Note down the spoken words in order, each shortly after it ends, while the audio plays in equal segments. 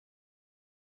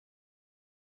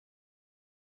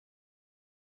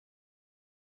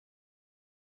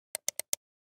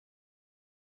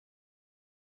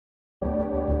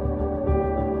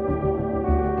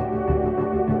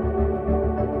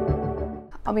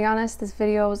I'll be honest, this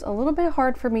video is a little bit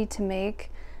hard for me to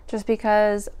make just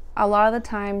because a lot of the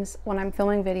times when I'm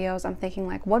filming videos, I'm thinking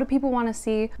like, what do people want to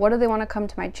see? What do they want to come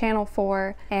to my channel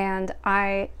for? And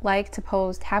I like to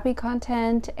post happy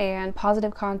content and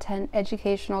positive content,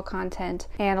 educational content.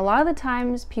 And a lot of the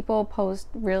times people post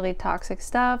really toxic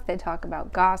stuff. They talk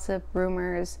about gossip,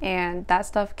 rumors, and that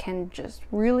stuff can just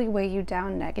really weigh you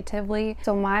down negatively.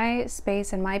 So my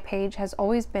space and my page has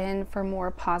always been for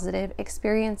more positive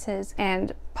experiences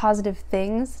and positive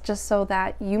things, just so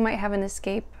that you might have an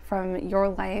escape from your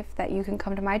life, that you can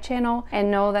come to my channel and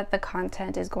know that the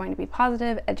content is going to be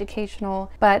positive,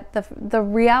 educational. But the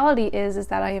reality is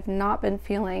that I have not been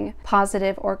feeling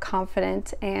positive or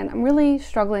confident, and I'm really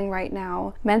struggling right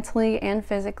now mentally and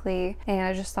physically, and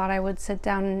I just thought I would sit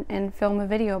down and film a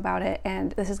video about it.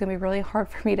 And this is gonna be really hard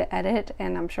for me to edit,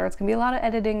 and I'm sure it's gonna be a lot of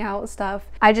editing out stuff.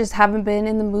 I just haven't been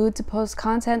in the mood to post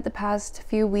content the past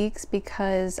few weeks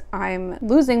because I'm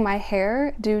losing my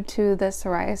hair due to the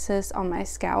psoriasis on my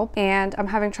scalp, and I'm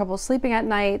having trouble sleeping at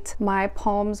night. My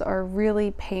palms are really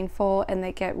painful and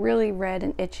they get really red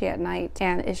and itchy at night,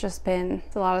 and it's just been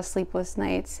a lot of sleepless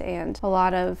nights and a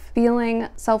lot of feeling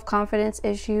self-confidence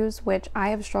issues, which I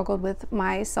have struggled with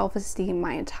my self-esteem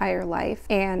my entire life.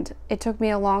 And it took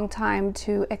me a long time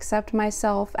to accept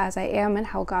myself as I am and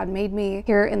how God made me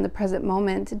here in the present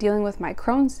moment, dealing with my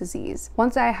Crohn's disease.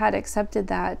 Once I had accepted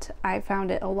that, I found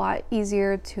it a lot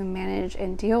easier to manage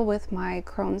and deal with my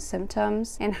Crohn's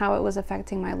symptoms and how it was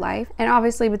affecting my life. And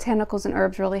obviously botanicals and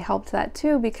herbs really helped that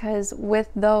too, because with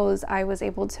those I was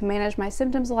able to manage my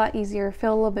symptoms a lot easier,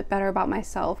 feel a little bit better about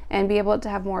myself, and be able to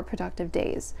have more productive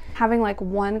days. Having like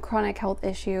one chronic health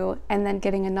issue and then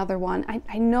getting another one,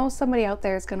 I know somebody out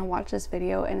there is going to watch this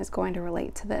video and is going to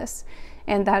relate to this.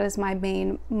 And that is my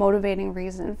main motivating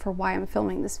reason for why I'm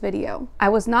filming this video. I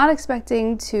was not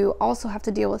expecting to also have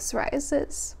to deal with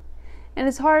psoriasis. And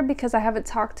it's hard because I haven't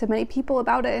talked to many people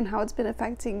about it and how it's been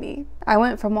affecting me. I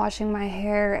went from washing my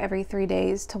hair every 3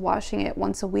 days to washing it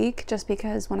once a week, just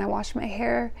because when I wash my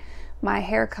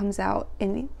hair comes out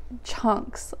in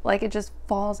chunks, like it just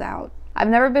falls out. I've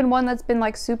never been one that's been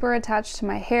like super attached to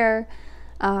my hair.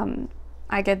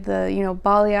 I get the,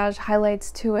 balayage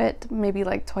highlights to it maybe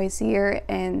like twice a year,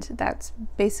 and that's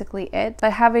basically it.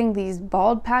 But having these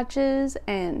bald patches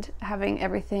and having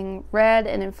everything red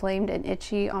and inflamed and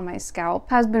itchy on my scalp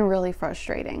has been really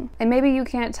frustrating. And maybe you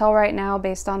can't tell right now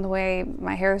based on the way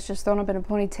my hair is just thrown up in a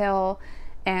ponytail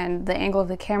and the angle of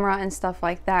the camera and stuff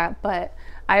like that, but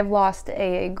I've lost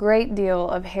a great deal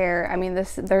of hair. I mean,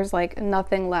 there's like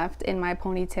nothing left in my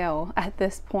ponytail at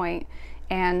this point.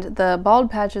 And the bald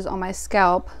patches on my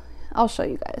scalp, I'll show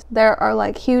you guys. There are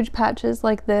like huge patches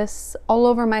like this all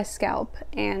over my scalp,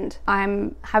 and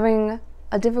I'm having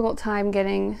a difficult time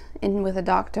getting in with a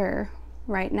doctor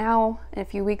right now. In a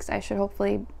few weeks, I should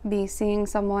hopefully be seeing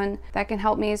someone that can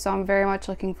help me, so I'm very much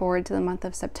looking forward to the month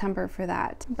of September for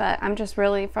that. But I'm just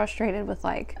really frustrated with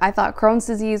I thought Crohn's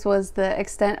disease was the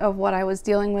extent of what I was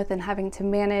dealing with and having to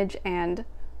manage and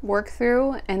work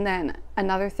through, and then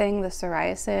another thing, the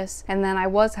psoriasis, and then I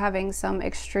was having some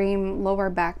extreme lower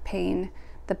back pain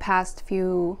the past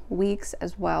few weeks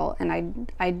as well, and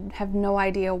I have no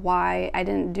idea why. I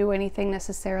didn't do anything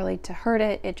necessarily to hurt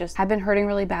it. It just had been hurting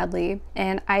really badly,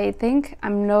 and I think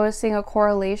I'm noticing a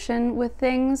correlation with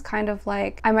things, kind of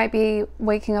like I might be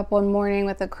waking up one morning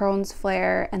with a Crohn's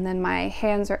flare, and then my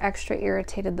hands are extra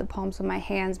irritated, the palms of my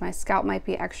hands, my scalp might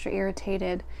be extra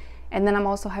irritated, and then I'm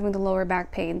also having the lower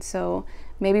back pain. So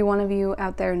maybe one of you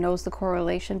out there knows the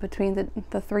correlation between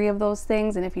the three of those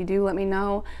things, and if you do, let me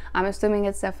know. I'm assuming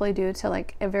it's definitely due to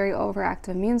like a very overactive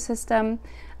immune system.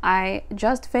 I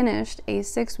just finished a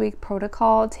 6-week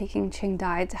protocol taking Qing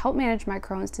Dai to help manage my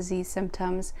Crohn's disease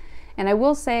symptoms, and I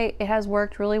will say it has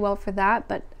worked really well for that,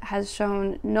 but has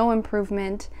shown no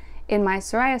improvement in my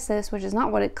psoriasis, which is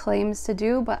not what it claims to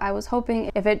do. But I was hoping,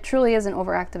 if it truly is an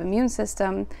overactive immune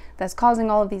system that's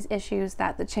causing all of these issues,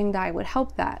 that the Qing Dai would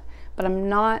help that. But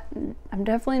I'm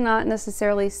definitely not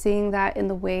necessarily seeing that in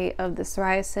the way of the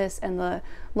psoriasis and the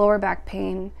lower back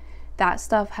pain. That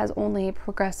stuff has only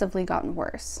progressively gotten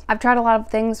worse. I've tried a lot of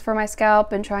things for my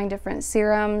scalp and trying different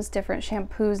serums, different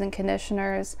shampoos and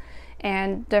conditioners,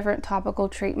 and different topical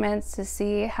treatments to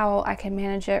see how I can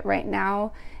manage it right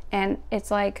now. And it's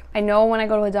like, I know when I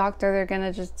go to a doctor, they're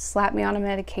gonna just slap me on a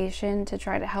medication to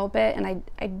try to help it. And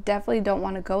I definitely don't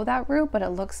want to go that route, but it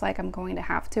looks like I'm going to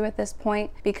have to at this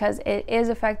point, because it is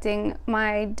affecting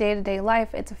my day-to-day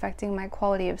life. It's affecting my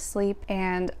quality of sleep,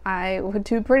 and I would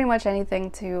do pretty much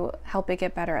anything to help it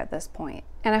get better at this point.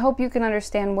 And I hope you can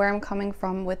understand where I'm coming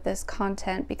from with this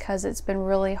content, because it's been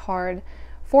really hard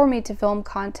for me to film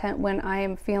content when I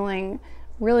am feeling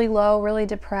really low, really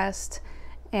depressed,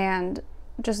 and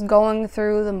just going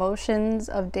through the motions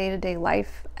of day-to-day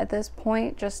life at this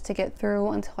point just to get through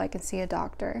until I can see a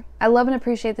doctor. I love and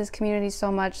appreciate this community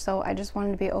so much, so I just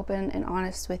wanted to be open and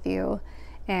honest with you.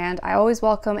 And I always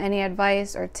welcome any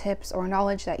advice or tips or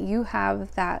knowledge that you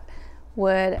have that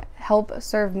would help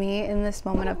serve me in this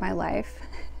moment of my life.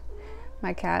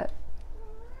 My cat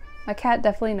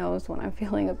definitely knows when I'm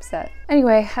feeling upset.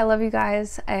 Anyway, I love you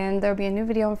guys, and there'll be a new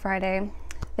video on Friday.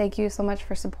 Thank you so much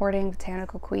for supporting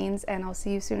Botanical Queens, and I'll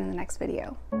see you soon in the next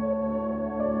video.